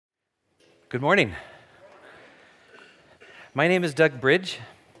Good morning. My name is Doug Bridge.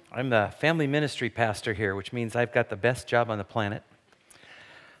 I'm the family ministry pastor here, which means I've got the best job on the planet.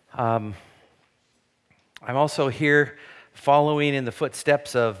 I'm also here following in the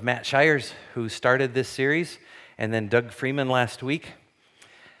footsteps of Matt Shires, who started this series, and then Doug Freeman last week.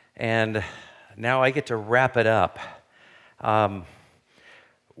 And now I get to wrap it up.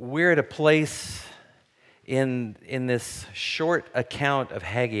 We're at a place in this short account of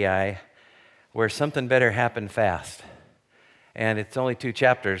Haggai where something better happened fast. And it's only 2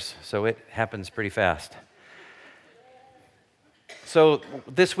 chapters, so it happens pretty fast. So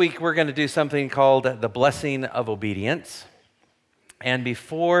this week we're going to do something called the blessing of obedience. And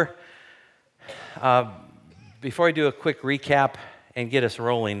before I do a quick recap and get us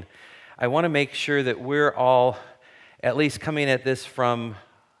rolling, I want to make sure that we're all at least coming at this from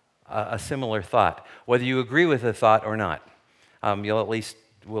a similar thought, whether you agree with the thought or not. You'll at least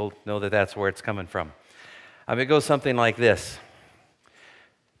will know that that's where it's coming from. It goes something like this.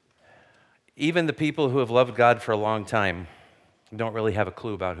 Even the people who have loved God for a long time don't really have a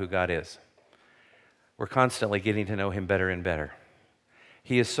clue about who God is. We're constantly getting to know Him better and better.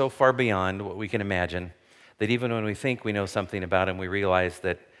 He is so far beyond what we can imagine that even when we think we know something about Him, we realize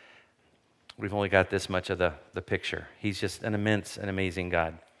that we've only got this much of the picture. He's just an immense and amazing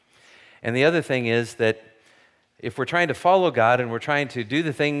God. And the other thing is that if we're trying to follow God and we're trying to do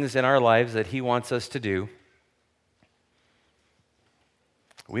the things in our lives that He wants us to do,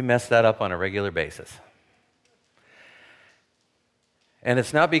 we mess that up on a regular basis. And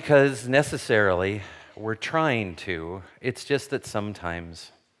it's not because necessarily we're trying to, it's just that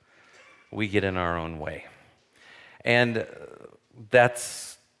sometimes we get in our own way. And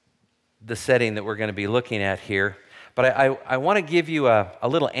that's the setting that we're going to be looking at here. But I want to give you a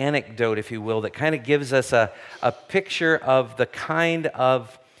little anecdote, if you will, that kind of gives us a picture of the kind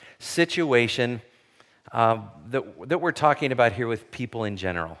of situation that we're talking about here with people in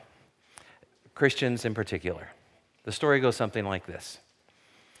general, Christians in particular. The story goes something like this.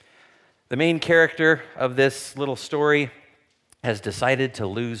 The main character of this little story has decided to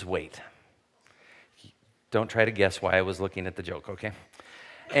lose weight. Don't try to guess why I was looking at the joke, okay?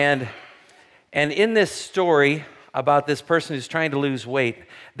 And in this story about this person who's trying to lose weight,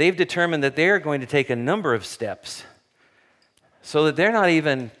 they've determined that they're going to take a number of steps so that they're not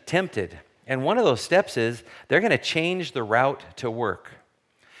even tempted. And one of those steps is they're going to change the route to work.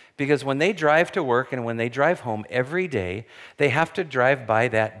 Because when they drive to work and when they drive home every day, they have to drive by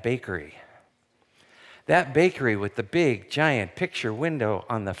that bakery. That bakery with the big, giant picture window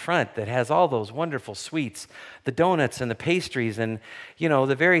on the front that has all those wonderful sweets, the donuts and the pastries and,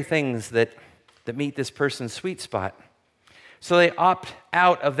 the very things that meet this person's sweet spot. So they opt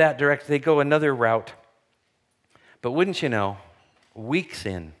out of that direction. They go another route. But wouldn't you know, weeks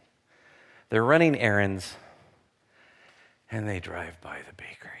in, they're running errands and they drive by the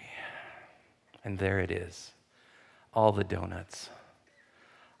bakery. And there it is. All the donuts,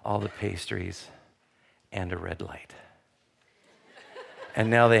 all the pastries, and a red light. And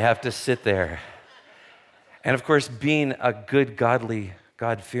now they have to sit there. And of course, being a good, godly,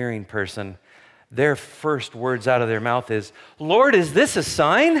 God-fearing person, their first words out of their mouth is, "Lord, is this a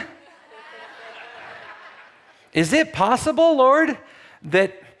sign? Is it possible, Lord,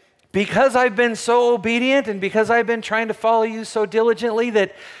 that because I've been so obedient and because I've been trying to follow you so diligently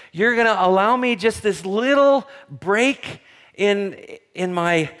that you're going to allow me just this little break in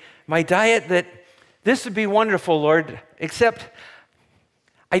my diet? That this would be wonderful, Lord, except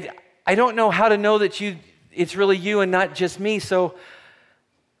I don't know how to know that it's really you and not just me. So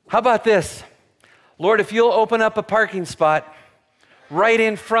how about this? Lord, if you'll open up a parking spot right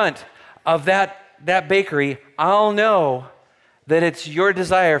in front of that bakery, I'll know that it's your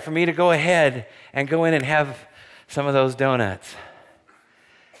desire for me to go ahead and go in and have some of those donuts."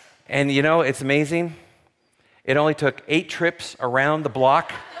 And it's amazing. It only took 8 trips around the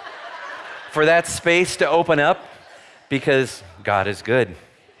block for that space to open up because God is good.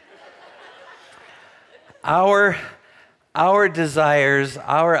 Our desires,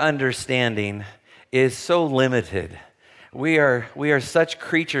 our understanding is so limited. We are such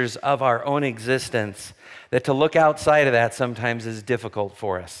creatures of our own existence that to look outside of that sometimes is difficult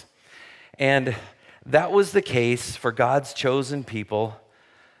for us. And that was the case for God's chosen people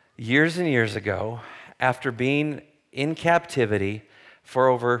years and years ago after being in captivity for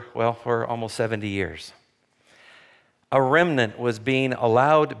almost 70 years. A remnant was being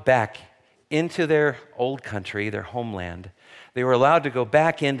allowed back into their old country, their homeland. They were allowed to go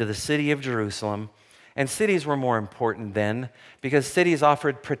back into the city of Jerusalem. And cities were more important then because cities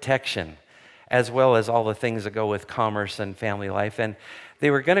offered protection as well as all the things that go with commerce and family life. And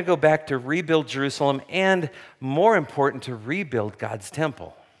They were going to go back to rebuild Jerusalem and, more important, to rebuild God's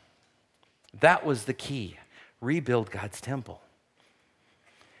temple. That was the key, rebuild God's temple.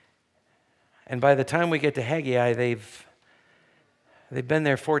 And by the time we get to Haggai, they've been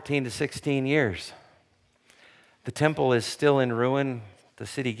there 14 to 16 years. The temple is still in ruin. The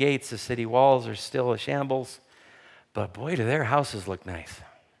city gates, the city walls are still a shambles. But boy, do their houses look nice.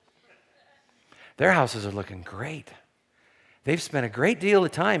 Their houses are looking great. They've spent a great deal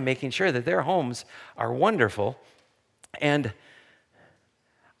of time making sure that their homes are wonderful. And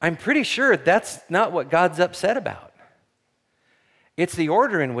I'm pretty sure that's not what God's upset about. It's the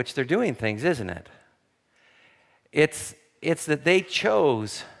order in which they're doing things, isn't it? It's that they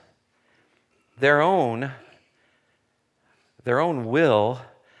chose their own will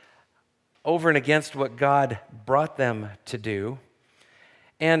over and against what God brought them to do.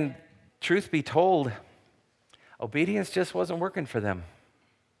 And truth be told, obedience just wasn't working for them.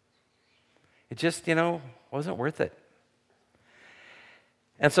 It just, wasn't worth it.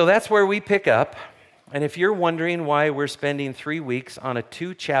 And so that's where we pick up. And if you're wondering why we're spending 3 weeks on a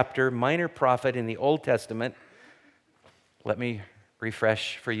 2-chapter minor prophet in the Old Testament, let me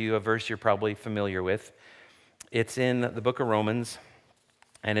refresh for you a verse you're probably familiar with. It's in the book of Romans,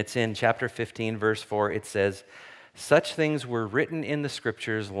 and it's in chapter 15, verse 4. It says, "Such things were written in the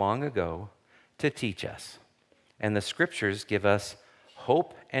Scriptures long ago to teach us. And the Scriptures give us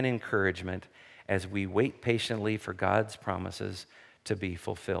hope and encouragement as we wait patiently for God's promises to be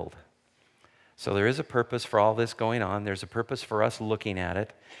fulfilled." So there is a purpose for all this going on. There's a purpose for us looking at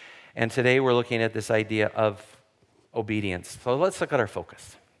it. And today we're looking at this idea of obedience. So let's look at our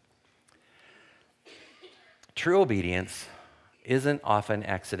focus. True obedience isn't often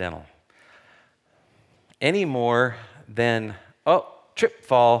accidental. Any more than, trip,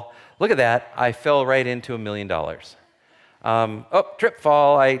 fall. Look at that. I fell right into $1 million. Trip,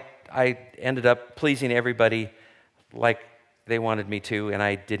 fall. I ended up pleasing everybody like they wanted me to, and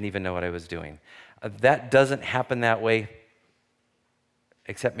I didn't even know what I was doing. That doesn't happen that way,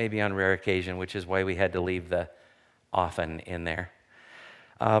 except maybe on rare occasion, which is why we had to leave the often in there.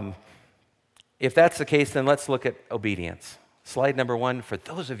 If that's the case, then let's look at obedience. Slide number 1, for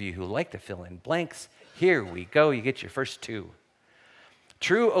those of you who like to fill in blanks, here we go. You get your first 2.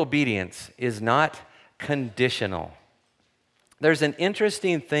 True obedience is not conditional. There's an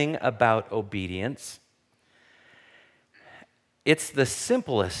interesting thing about obedience. It's the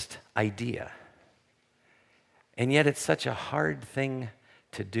simplest idea, and yet it's such a hard thing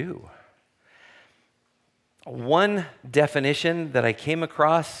to do. One definition that I came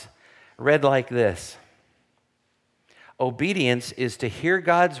across read like this: obedience is to hear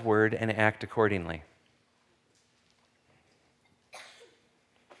God's word and act accordingly.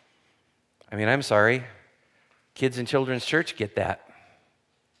 I'm sorry. Kids in children's church get that.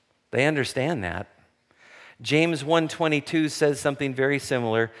 They understand that. James 1:22 says something very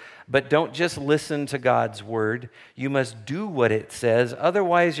similar, but don't just listen to God's word. You must do what it says,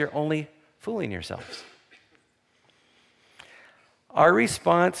 otherwise you're only fooling yourselves. Our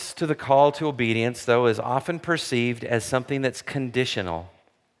response to the call to obedience, though, is often perceived as something that's conditional,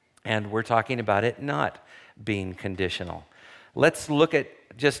 and we're talking about it not being conditional. Let's look at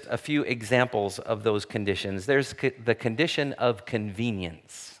just a few examples of those conditions. There's the condition of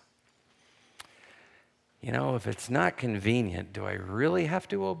convenience. If it's not convenient, do I really have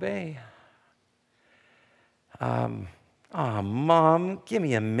to obey? Mom, give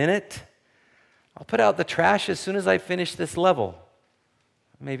me a minute. I'll put out the trash as soon as I finish this level.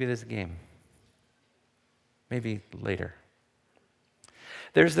 Maybe this game. Maybe later.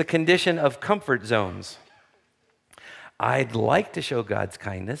 There's the condition of comfort zones. I'd like to show God's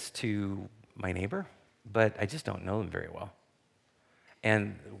kindness to my neighbor, but I just don't know them very well.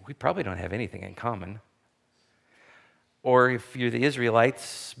 And we probably don't have anything in common. Or if you're the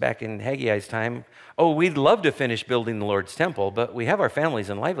Israelites back in Haggai's time, we'd love to finish building the Lord's temple, but we have our families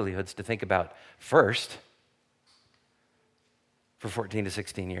and livelihoods to think about first for 14 to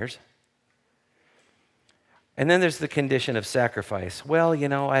 16 years. And then there's the condition of sacrifice. Well,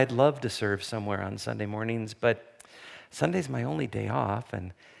 I'd love to serve somewhere on Sunday mornings, but Sunday's my only day off,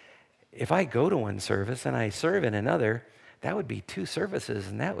 and if I go to one service and I serve in another, that would be 2 services,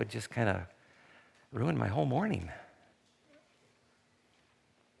 and that would just kind of ruin my whole morning.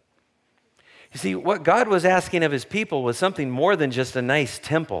 You see, what God was asking of his people was something more than just a nice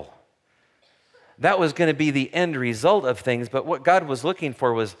temple. That was going to be the end result of things, but what God was looking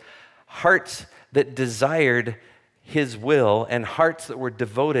for was hearts that desired his will and hearts that were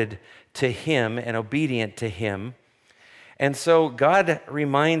devoted to him and obedient to him. And so God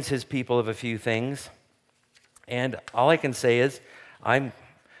reminds his people of a few things, and all I can say is I'm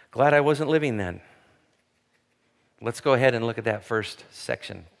glad I wasn't living then. Let's go ahead and look at that first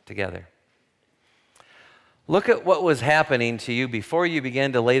section together. Look at what was happening to you before you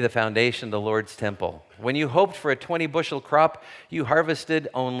began to lay the foundation of the Lord's temple. When you hoped for a 20-bushel crop, you harvested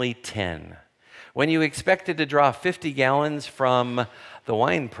only 10. When you expected to draw 50 gallons from the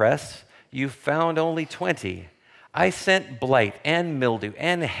wine press, you found only 20. I sent blight and mildew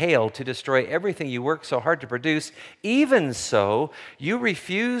and hail to destroy everything you worked so hard to produce. Even so, you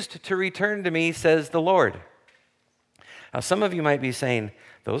refused to return to me, says the Lord. Now, some of you might be saying,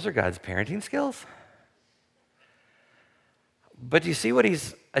 those are God's parenting skills? But do you see what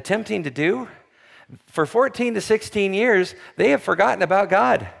he's attempting to do? For 14 to 16 years, they have forgotten about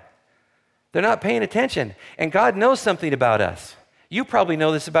God. They're not paying attention. And God knows something about us. You probably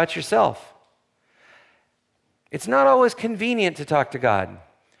know this about yourself. It's not always convenient to talk to God.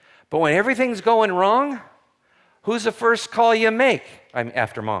 But when everything's going wrong, who's the first call you make? I'm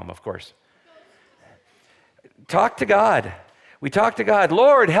after mom, of course. Talk to God. We talk to God.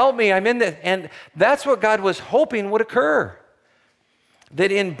 Lord, help me. I'm in this. And that's what God was hoping would occur.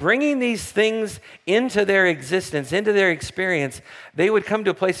 That in bringing these things into their existence, into their experience, they would come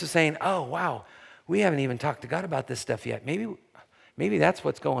to a place of saying, oh, wow, we haven't even talked to God about this stuff yet. Maybe that's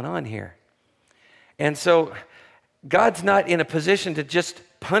what's going on here. And so God's not in a position to just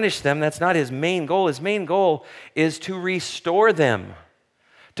punish them. That's not his main goal. His main goal is to restore them,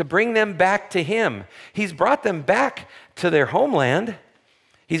 to bring them back to him. He's brought them back to their homeland.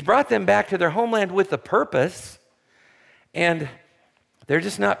 He's brought them back to their homeland with a purpose, and they're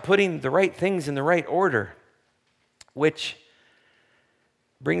just not putting the right things in the right order, which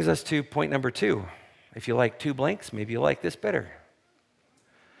brings us to point number 2. If you like 2 blanks, maybe you like this better.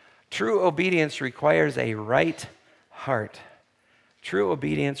 True obedience requires a right heart. True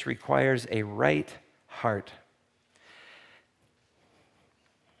obedience requires a right heart.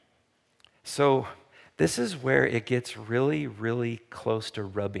 So this is where it gets really, really close to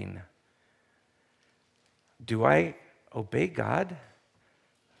rubbing. Do I obey God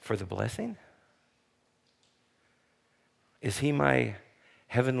for the blessing? Is he my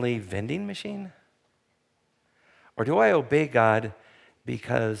heavenly vending machine? Or do I obey God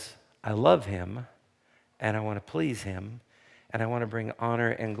because I love him and I want to please him and I want to bring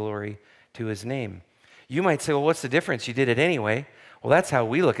honor and glory to his name? You might say, well, what's the difference? You did it anyway. Well, that's how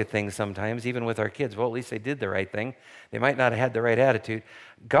we look at things sometimes, even with our kids. Well, at least they did the right thing. They might not have had the right attitude.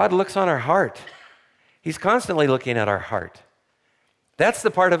 God looks on our heart. He's constantly looking at our heart. That's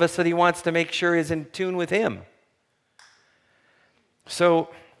the part of us that he wants to make sure is in tune with him. So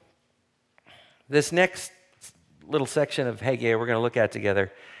this next little section of Haggai we're going to look at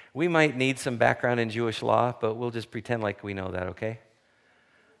together, we might need some background in Jewish law, but we'll just pretend like we know that, okay?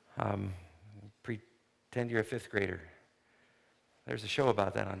 Pretend you're a 5th grader. There's a show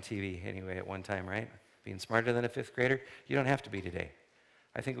about that on TV anyway at one time, right? Being smarter than a 5th grader. You don't have to be today.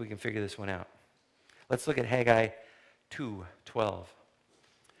 I think we can figure this one out. Let's look at Haggai 2:12.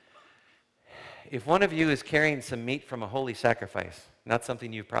 If one of you is carrying some meat from a holy sacrifice, not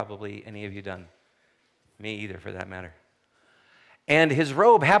something you've probably any of you done, me either for that matter, and his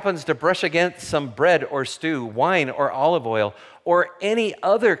robe happens to brush against some bread or stew, wine or olive oil, or any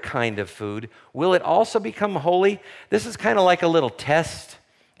other kind of food, will it also become holy? This is kind of like a little test.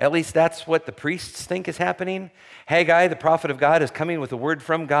 At least that's what the priests think is happening. Haggai, the prophet of God, is coming with a word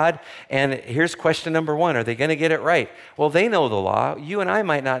from God. And here's question number 1. Are they going to get it right? Well, they know the law. You and I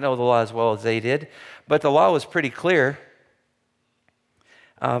might not know the law as well as they did, but the law was pretty clear.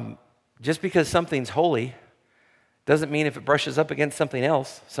 Just because something's holy doesn't mean if it brushes up against something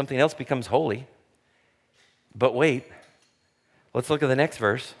else becomes holy. But wait, let's look at the next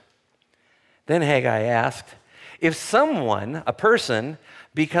verse. Then Haggai asked, if someone, a person,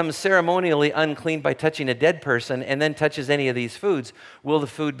 becomes ceremonially unclean by touching a dead person and then touches any of these foods, will the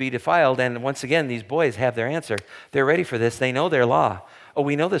food be defiled? And once again, these boys have their answer. They're ready for this. They know their law. Oh,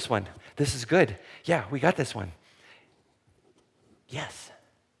 we know this one. This is good. Yeah, we got this one. Yes.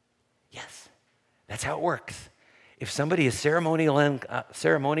 That's how it works. If somebody is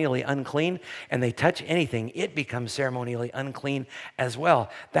ceremonially unclean and they touch anything, it becomes ceremonially unclean as well.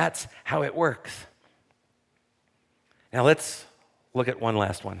 That's how it works. Now let's look at one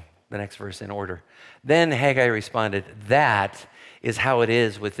last one, the next verse in order. Then Haggai responded, that is how it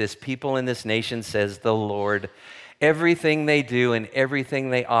is with this people in this nation, says the Lord. Everything they do and everything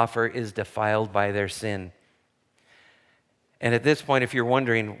they offer is defiled by their sin. And at this point, if you're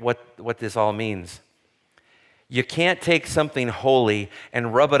wondering what this all means, you can't take something holy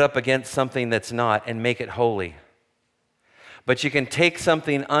and rub it up against something that's not and make it holy. But you can take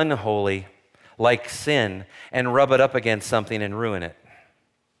something unholy, like sin, and rub it up against something and ruin it.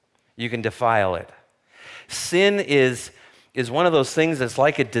 You can defile it. Sin is one of those things that's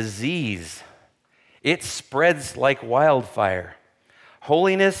like a disease. It spreads like wildfire.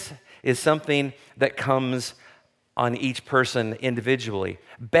 Holiness is something that comes on each person individually.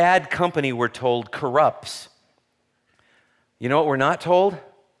 Bad company, we're told, corrupts. You know what we're not told?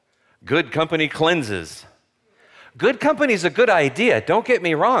 Good company cleanses. Good company is a good idea. Don't get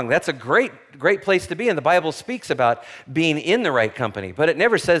me wrong. That's a great place to be. And the Bible speaks about being in the right company. But it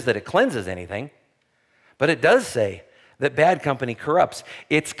never says that it cleanses anything. But it does say that bad company corrupts.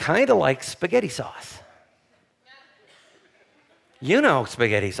 It's kind of like spaghetti sauce. You know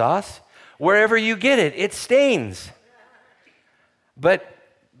spaghetti sauce. Wherever you get it, it stains. But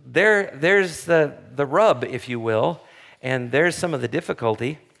there's the rub, if you will, and there's some of the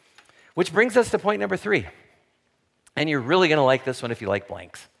difficulty, which brings us to point number 3. And you're really going to like this one if you like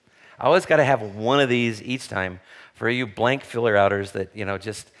blanks. I always got to have one of these each time for you blank filler outers that,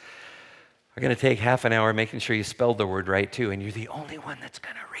 just are going to take half an hour making sure you spelled the word right too, and you're the only one that's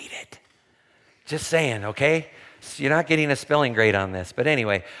going to read it. Just saying, okay? So you're not getting a spelling grade on this. But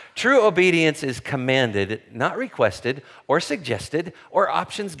anyway, true obedience is commanded, not requested or suggested or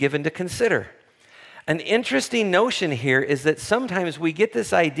options given to consider. An interesting notion here is that sometimes we get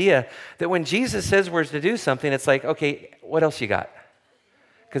this idea that when Jesus says we're to do something, it's like, okay, what else you got?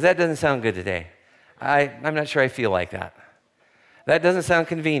 Because that doesn't sound good today. I'm not sure I feel like that. That doesn't sound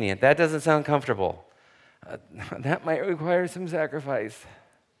convenient. That doesn't sound comfortable. That might require some sacrifice.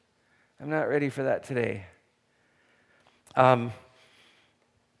 I'm not ready for that today.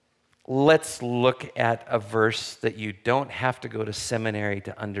 Let's look at a verse that you don't have to go to seminary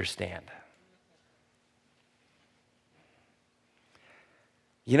to understand.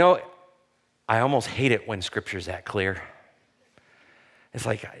 I almost hate it when Scripture's that clear. It's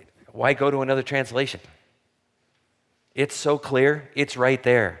like, why go to another translation? It's so clear. It's right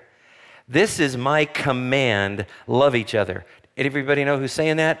there. This is my command, love each other. Everybody know who's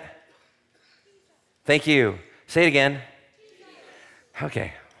saying that? Thank you. Say it again.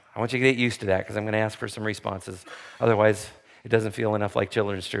 Okay. I want you to get used to that because I'm going to ask for some responses. Otherwise, it doesn't feel enough like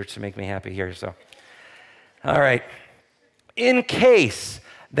children's church to make me happy here. So, all right. In case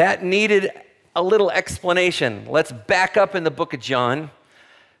that needed a little explanation, let's back up in the book of John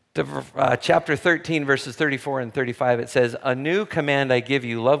to chapter 13, verses 34 and 35. It says, "A new command I give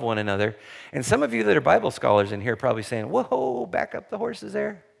you, love one another." And some of you that are Bible scholars in here are probably saying, whoa, back up the horses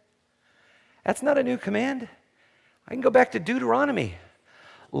there. That's not a new command. I can go back to Deuteronomy.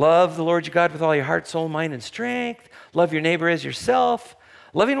 Love the Lord your God with all your heart, soul, mind, and strength. Love your neighbor as yourself.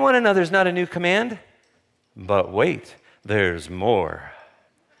 Loving one another is not a new command. But wait, there's more.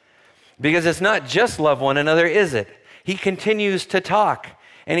 Because it's not just love one another, is it? He continues to talk,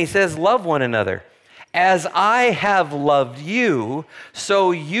 and he says, love one another. As I have loved you,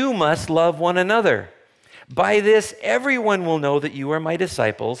 so you must love one another. By this, everyone will know that you are my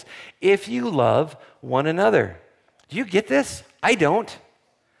disciples if you love one another. Do you get this? I don't.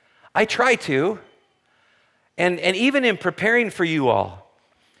 I try to. And even in preparing for you all,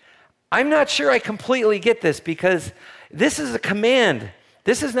 I'm not sure I completely get this because this is a command.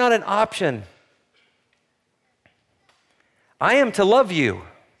 This is not an option. I am to love you,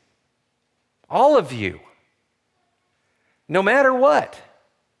 all of you, no matter what.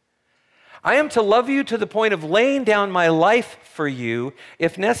 I am to love you to the point of laying down my life for you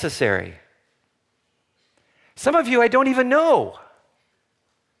if necessary. Some of you I don't even know.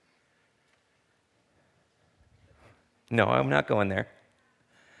 No, I'm not going there.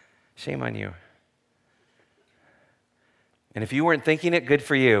 Shame on you. And if you weren't thinking it, good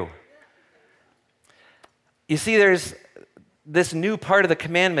for you. You see, there's this new part of the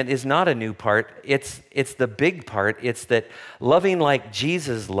commandment is not a new part. It's the big part. It's that loving like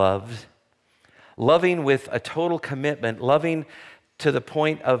Jesus loved, loving with a total commitment, loving to the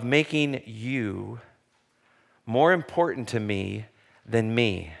point of making you more important to me than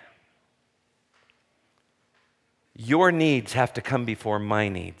me. Your needs have to come before my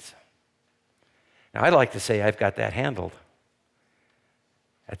needs. Now, I'd like to say I've got that handled.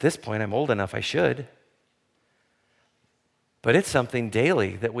 At this point, I'm old enough, I should. But it's something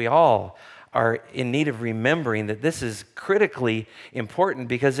daily that we all are in need of remembering that this is critically important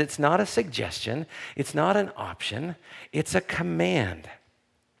because it's not a suggestion, it's not an option, it's a command.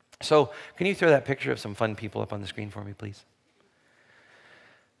 So, can you throw that picture of some fun people up on the screen for me, please?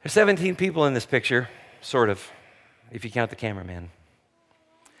 There's 17 people in this picture, sort of, if you count the cameraman.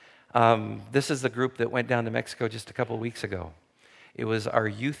 This is the group that went down to Mexico just a couple of weeks ago. It was our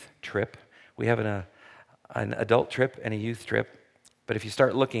youth trip. We have an adult trip and a youth trip. But if you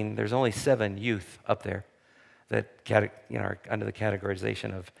start looking, there's only 7 youth up there that are under the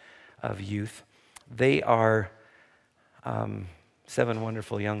categorization of youth. They are 7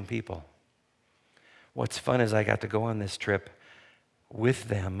 wonderful young people. What's fun is I got to go on this trip with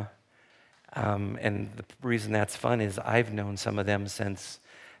them. And the reason that's fun is I've known some of them since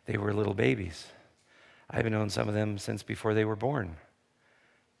they were little babies. I've known some of them since before they were born.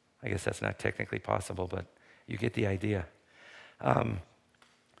 I guess that's not technically possible, but you get the idea.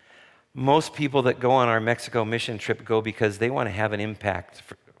 Most people that go on our Mexico mission trip go because they want to have an impact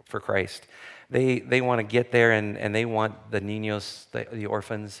for Christ. They want to get there and they want the niños, the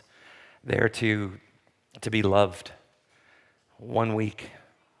orphans, there to be loved. 1 week,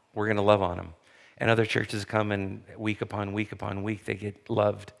 we're going to love on them. And other churches come and week upon week upon week, they get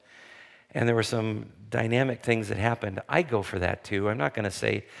loved. And there were some dynamic things that happened. I go for that too. I'm not going to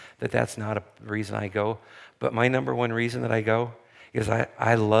say that that's not a reason I go. But my number one reason that I go is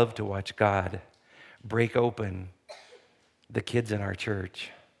I love to watch God break open the kids in our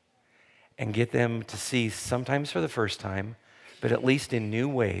church and get them to see, sometimes for the first time, but at least in new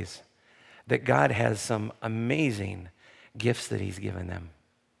ways, that God has some amazing gifts that he's given them.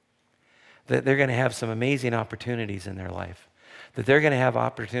 That they're going to have some amazing opportunities in their life. That they're going to have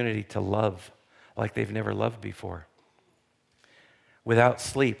opportunity to love like they've never loved before. Without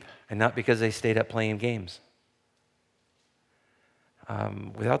sleep, and not because they stayed up playing games.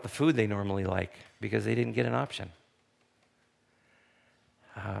 Without the food they normally like, because they didn't get an option.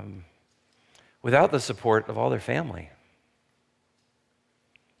 Without the support of all their family.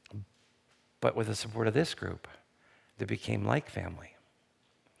 But with the support of this group, that became like family.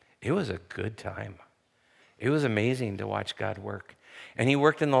 It was a good time. It was amazing to watch God work. And he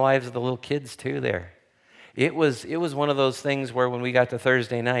worked in the lives of the little kids too there. It was one of those things where when we got to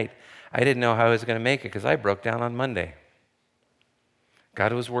Thursday night, I didn't know how I was going to make it because I broke down on Monday.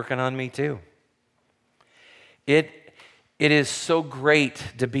 God was working on me too. It is so great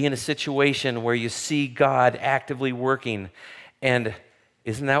to be in a situation where you see God actively working. And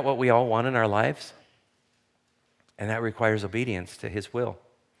isn't that what we all want in our lives? And that requires obedience to his will.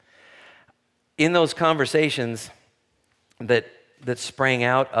 In those conversations that sprang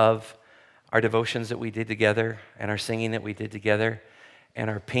out of our devotions that we did together and our singing that we did together and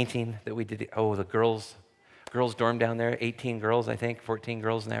our painting that we did, the girls' dorm down there, 18 girls, I think, 14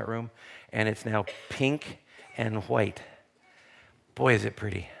 girls in that room, and it's now pink and white. Boy, is it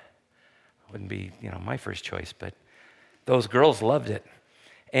pretty. Wouldn't be, my first choice, but those girls loved it.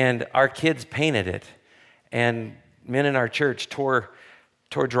 And our kids painted it. And men in our church tore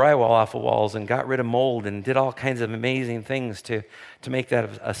drywall off of walls and got rid of mold and did all kinds of amazing things to make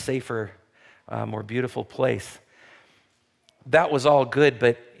that a safer, more beautiful place. That was all good,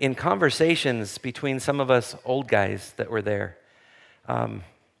 but in conversations between some of us old guys that were there,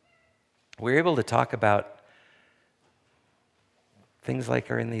 we were able to talk about things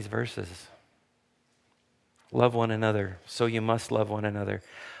like are in these verses. Love one another, so you must love one another.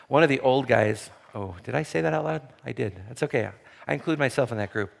 One of the old guys, did I say that out loud? I did. That's okay. I include myself in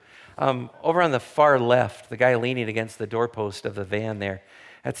that group. Over on the far left, the guy leaning against the doorpost of the van there,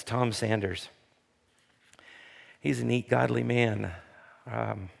 that's Tom Sanders. He's a neat, godly man.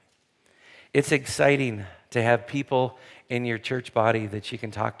 It's exciting to have people in your church body that you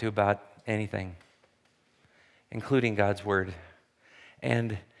can talk to about anything, including God's word.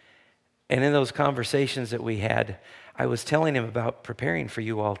 And in those conversations that we had, I was telling him about preparing for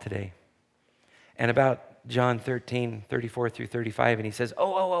you all today and about John 13, 34 through 35. And he says,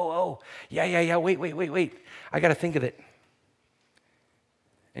 yeah, wait. I got to think of it.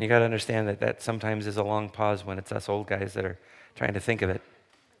 And you got to understand that sometimes is a long pause when it's us old guys that are trying to think of it.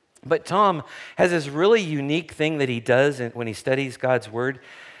 But Tom has this really unique thing that he does when he studies God's word.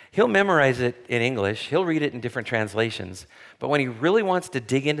 He'll memorize it in English. He'll read it in different translations. But when he really wants to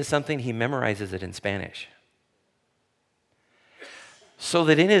dig into something, he memorizes it in Spanish. So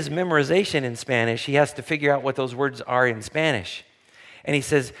that in his memorization in Spanish, he has to figure out what those words are in Spanish. And he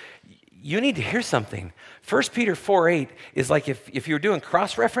says, you need to hear something. 1 Peter 4:8 is like if you were doing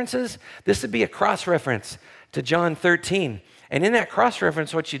cross-references, this would be a cross-reference to John 13. And in that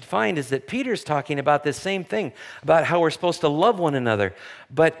cross-reference, what you'd find is that Peter's talking about this same thing, about how we're supposed to love one another.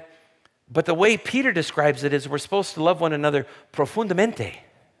 But the way Peter describes it is we're supposed to love one another profundamente.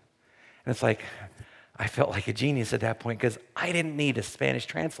 And it's like, I felt like a genius at that point because I didn't need a Spanish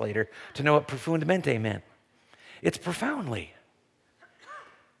translator to know what profundamente meant. It's profoundly.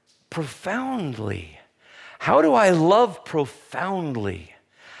 Profoundly. How do I love profoundly?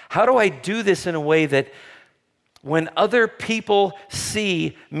 How do I do this in a way that when other people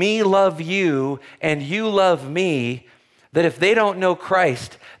see me love you and you love me, That if they don't know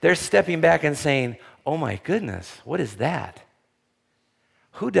Christ, they're stepping back and saying, oh my goodness, what is that?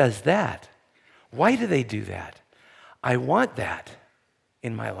 Who does that? Why do they do that? I want that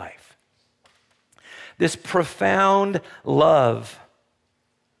in my life. This profound love,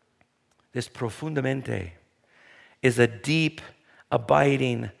 this profundamente, is a deep,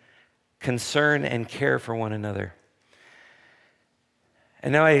 abiding concern and care for one another.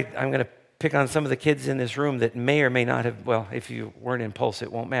 And now I'm going to pick on some of the kids in this room that may or may not have, well, if you weren't in Pulse,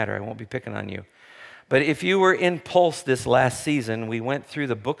 it won't matter. I won't be picking on you. But if you were in Pulse this last season, we went through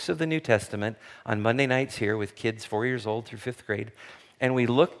the books of the New Testament on Monday nights here with kids 4 years old through 5th grade. And we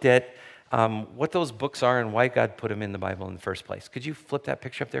looked at what those books are and why God put them in the Bible in the first place. Could you flip that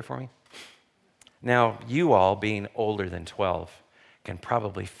picture up there for me? Now, you all, being older than 12, can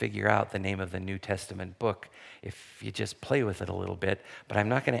probably figure out the name of the New Testament book if you just play with it a little bit, but I'm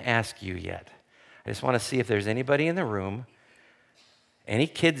not going to ask you yet. I just want to see if there's anybody in the room, any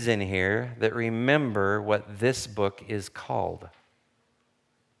kids in here that remember what this book is called.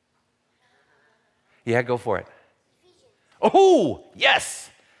 Yeah, go for it. Oh, yes!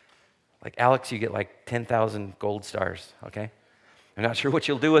 Like Alex, you get like 10,000 gold stars, okay? I'm not sure what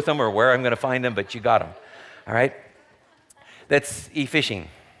you'll do with them or where I'm going to find them, but you got them, all right? That's e-fishing.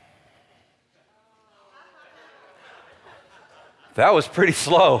 That was pretty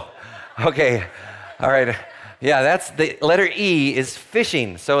slow. Okay, all right. Yeah, that's the letter E is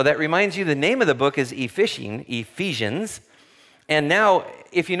fishing. So that reminds you the name of the book is e-fishing, Ephesians. And now,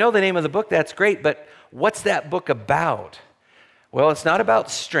 if you know the name of the book, that's great, but what's that book about? Well, it's not about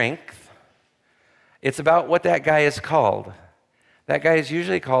strength. It's about what that guy is called. That guy is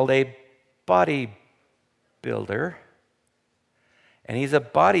usually called a bodybuilder. And he's a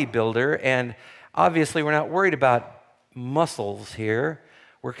bodybuilder, and obviously we're not worried about muscles here.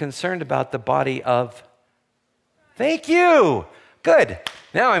 We're concerned about the body of, thank you, good.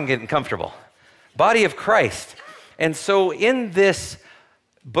 Now I'm getting comfortable. Body of Christ. And so in this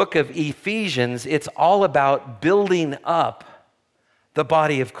book of Ephesians, it's all about building up the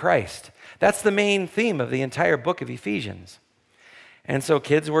body of Christ. That's the main theme of the entire book of Ephesians. And so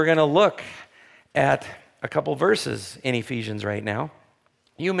kids, we're going to look at a couple verses in Ephesians right now.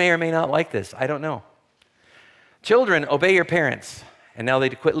 You may or may not like this. I don't know. Children, obey your parents. And now they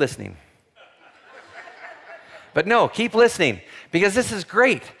quit listening. But no, keep listening because this is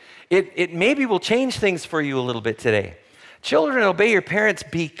great. It maybe will change things for you a little bit today. Children, obey your parents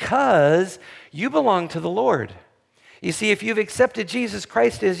because you belong to the Lord. You see, if you've accepted Jesus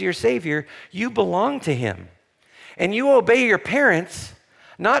Christ as your Savior, you belong to Him. And you obey your parents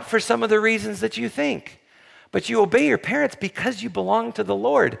not for some of the reasons that you think, but you obey your parents because you belong to the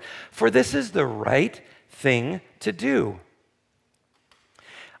Lord. For this is the right thing to do.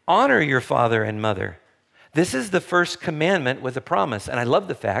 Honor your father and mother. This is the first commandment with a promise. And I love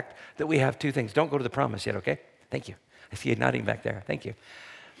the fact that we have two things. Don't go to the promise yet, okay? Thank you. I see you nodding back there. Thank you.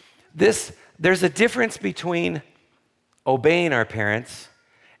 There's a difference between obeying our parents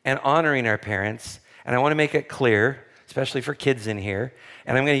and honoring our parents. And I want to make it clear, especially for kids in here.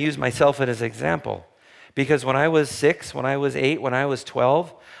 And I'm going to use myself as an example. Because when I was 6, when I was 8, when I was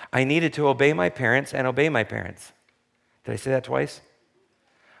 12, I needed to obey my parents and obey my parents. Did I say that twice?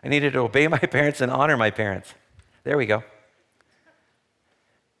 I needed to obey my parents and honor my parents. There we go.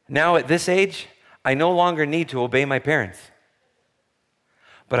 Now at this age, I no longer need to obey my parents.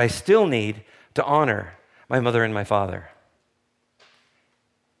 But I still need to honor my mother and my father.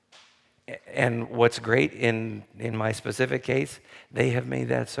 And what's great in my specific case, they have made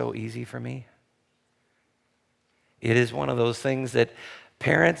that so easy for me. It is one of those things that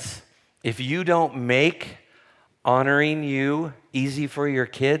parents, if you don't make honoring you easy for your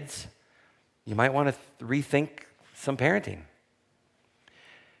kids, you might want to rethink some parenting.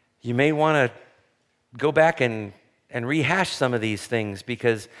 You may want to go back and rehash some of these things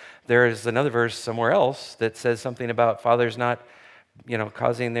because there's another verse somewhere else that says something about fathers not,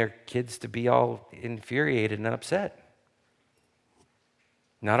 causing their kids to be all infuriated and upset.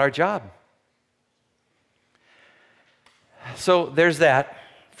 Not our job. So there's that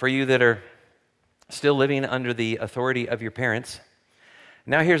for you that are still living under the authority of your parents.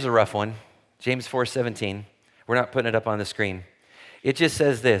 Now here's a rough one. James 4:17. We're not putting it up on the screen. It just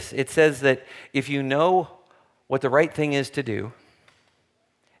says this. It says that if you know what the right thing is to do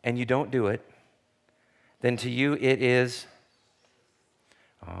and you don't do it, then to you it is,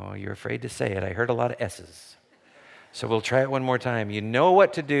 oh, you're afraid to say it. I heard a lot of S's. So we'll try it one more time. You know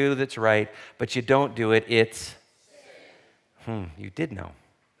what to do that's right, but you don't do it, it's you did know.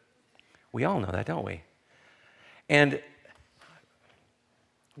 We all know that, don't we? And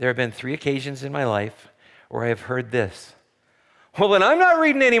there have been 3 occasions in my life where I have heard this. Well, then I'm not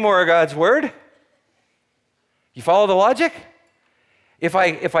reading any more of God's word. You follow the logic? If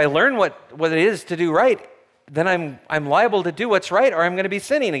I learn what it is to do right, then I'm liable to do what's right, or I'm going to be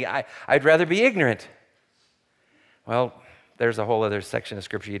sinning. I'd rather be ignorant. Well, there's a whole other section of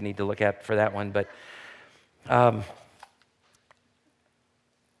Scripture you'd need to look at for that one, but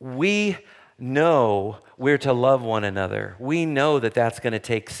we know we're to love one another. We know that that's going to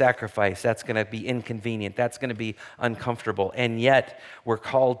take sacrifice. That's going to be inconvenient. That's going to be uncomfortable. And yet, we're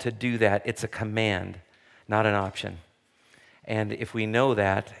called to do that. It's a command, not an option. And if we know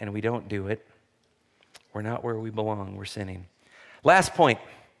that and we don't do it, we're not where we belong. We're sinning. Last point.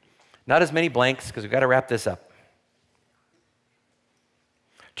 Not as many blanks because we've got to wrap this up.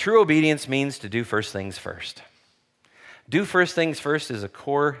 True obedience means to do first things first. Do first things first is a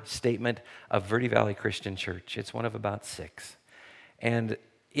core statement of Verde Valley Christian Church. It's one of about 6. And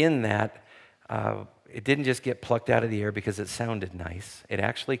in that, it didn't just get plucked out of the air because it sounded nice. It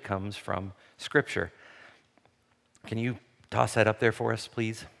actually comes from Scripture. Can you toss that up there for us,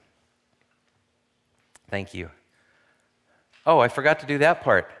 please? Thank you. Oh, I forgot to do that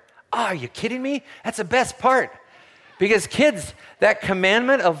part. Oh, are you kidding me? That's the best part. Because kids, that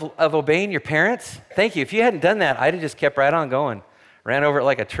commandment of obeying your parents, thank you. If you hadn't done that, I'd have just kept right on going. Ran over it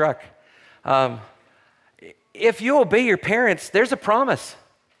like a truck. If you obey your parents, there's a promise.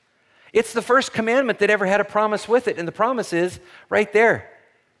 It's the first commandment that ever had a promise with it. And the promise is right there.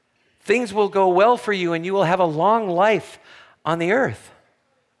 Things will go well for you and you will have a long life on the earth.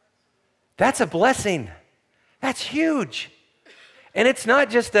 That's a blessing. That's huge. And it's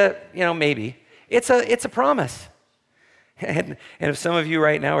not just maybe. It's a promise. And if some of you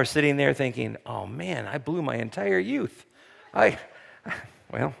right now are sitting there thinking, oh man, I blew my entire youth. Don't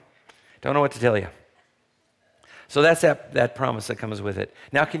know what to tell you. So that's that promise that comes with it.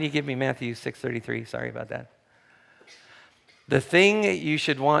 Now can you give me Matthew 6:33? Sorry about that. The thing you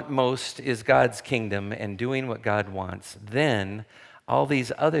should want most is God's kingdom and doing what God wants. Then all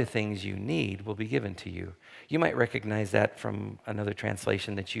these other things you need will be given to you. You might recognize that from another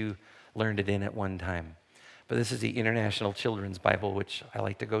translation that you learned it in at one time. But this is the International Children's Bible, which I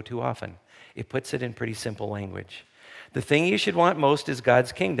like to go to often. It puts it in pretty simple language. The thing you should want most is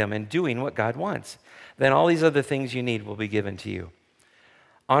God's kingdom and doing what God wants. Then all these other things you need will be given to you.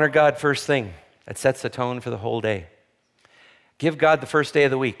 Honor God first thing. That sets the tone for the whole day. Give God the first day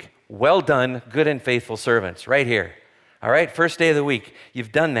of the week. Well done, good and faithful servants, right here. All right, first day of the week.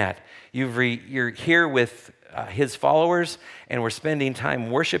 You've done that. You're here with His followers, and we're spending time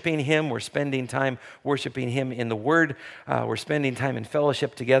worshiping Him. We're spending time worshiping Him in the Word. We're spending time in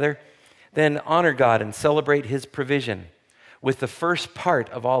fellowship together. Then honor God and celebrate His provision with the first part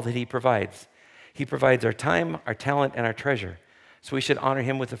of all that He provides. He provides our time, our talent, and our treasure. So we should honor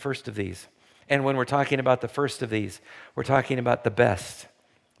Him with the first of these. And when we're talking about the first of these, we're talking about the best,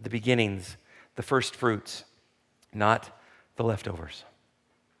 the beginnings, the first fruits, not the leftovers.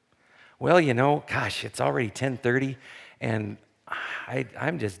 Well, it's already 10:30, and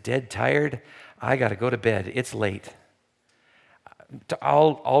I'm just dead tired. I got to go to bed. It's late.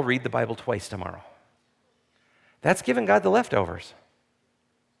 I'll read the Bible twice tomorrow. That's giving God the leftovers.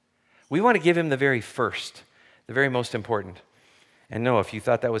 We want to give Him the very first, the very most important. And no, if you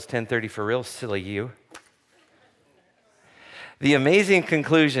thought that was 10:30 for real, silly you. The amazing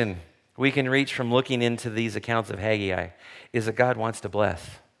conclusion we can reach from looking into these accounts of Haggai is that God wants to bless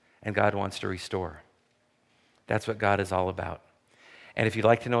and God wants to restore. That's what God is all about. And if you'd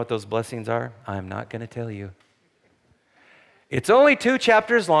like to know what those blessings are, I'm not going to tell you. It's only 2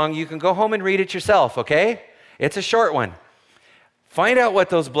 chapters long. You can go home and read it yourself, okay? It's a short one. Find out what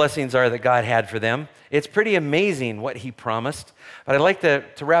those blessings are that God had for them. It's pretty amazing what He promised. But I'd like to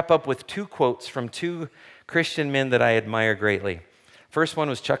wrap up with 2 quotes from 2 Christian men that I admire greatly. First one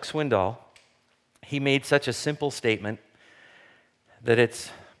was Chuck Swindoll. He made such a simple statement that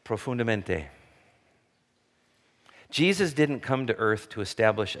it's profundamente. Jesus didn't come to earth to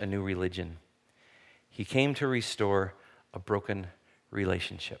establish a new religion. He came to restore a broken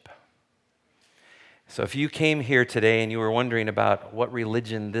relationship. So if you came here today and you were wondering about what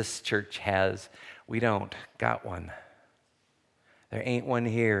religion this church has, we don't got one. There ain't one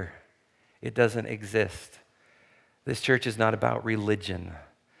here. It doesn't exist. This church is not about religion.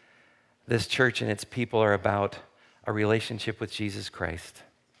 This church and its people are about a relationship with Jesus Christ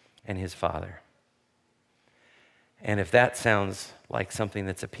and His Father. And if that sounds like something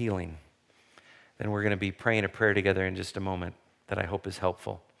that's appealing, then we're going to be praying a prayer together in just a moment that I hope is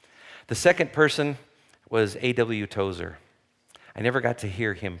helpful. The second person was A.W. Tozer. I never got to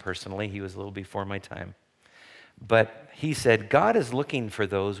hear him personally. He was a little before my time. But he said, God is looking for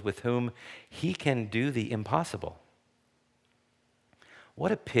those with whom He can do the impossible.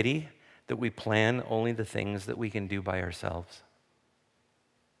 What a pity that we plan only the things that we can do by ourselves.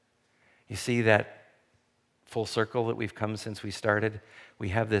 You see that full circle that we've come since we started? We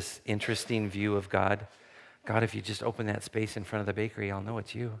have this interesting view of God. God, if you just open that space in front of the bakery, I'll know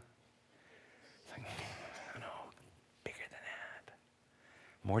it's you. It's like, no, bigger than that.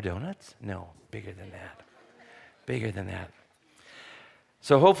 More donuts? No, bigger than that. Bigger than that.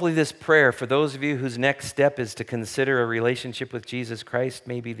 So hopefully this prayer, for those of you whose next step is to consider a relationship with Jesus Christ,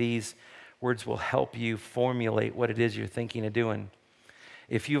 maybe these words will help you formulate what it is you're thinking of doing.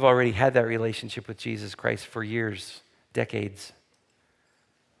 If you've already had that relationship with Jesus Christ for years, decades,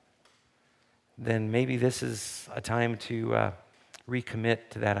 then maybe this is a time to recommit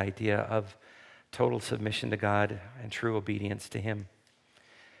to that idea of total submission to God and true obedience to Him.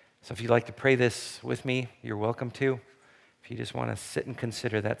 So if you'd like to pray this with me, you're welcome to. If you just want to sit and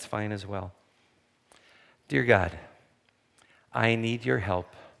consider, that's fine as well. Dear God, I need your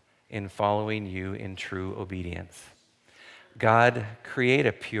help in following you in true obedience. God, create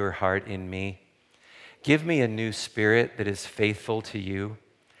a pure heart in me. Give me a new spirit that is faithful to you.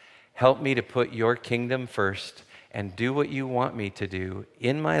 Help me to put your kingdom first and do what you want me to do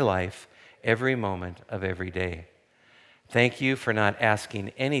in my life every moment of every day. Thank you for not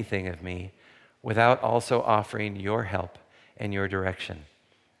asking anything of me without also offering your help and your direction.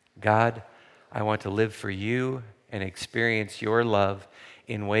 God, I want to live for you and experience your love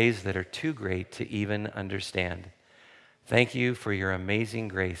in ways that are too great to even understand. Thank you for your amazing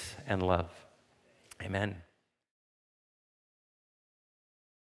grace and love. Amen.